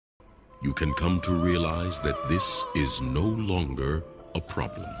you can come to realize that this is no longer a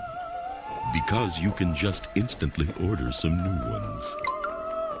problem, because you can just instantly order some new ones.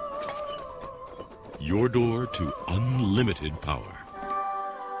 Your door to unlimited power.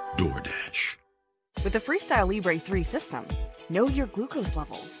 DoorDash. With the Freestyle Libre 3 system, know your glucose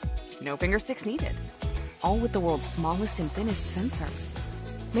levels. No finger sticks needed. All with the world's smallest and thinnest sensor.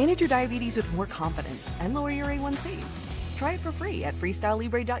 Manage your diabetes with more confidence and lower your A1C. Try it for free at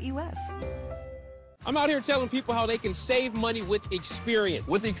freestylelibre.us. I'm out here telling people how they can save money with Experian.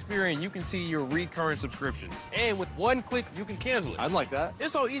 With Experian, you can see your recurrent subscriptions. And with one click, you can cancel it. I'd like that.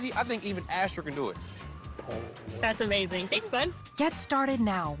 It's so easy, I think even Asher can do it. That's amazing. Thanks, bud. Get started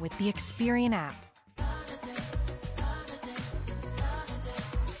now with the Experian app.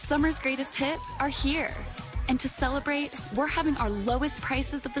 Summer's greatest hits are here. And to celebrate, we're having our lowest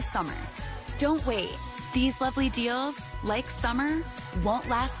prices of the summer. Don't wait. These lovely deals, like summer, won't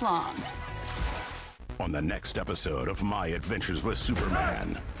last long. On the next episode of My Adventures with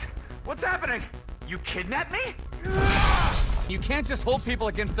Superman. What's happening? You kidnapped me? You can't just hold people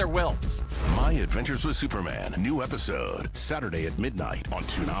against their will. My Adventures with Superman. New episode. Saturday at midnight on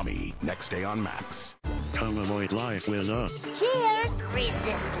Toonami. Next day on Max. Come avoid life with us. Cheers!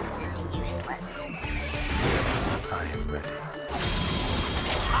 Resistance is useless. I am ready.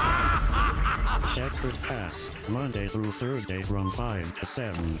 Checkerdpast, Monday through Thursday from 5 to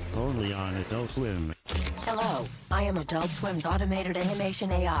 7, only on Adult Swim. Hello, I am Adult Swim's automated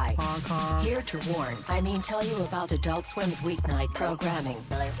animation AI. Here to tell you about Adult Swim's weeknight programming.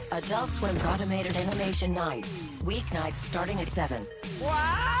 Adult Swim's automated animation nights. Weeknights starting at 7.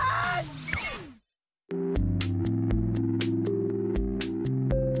 What?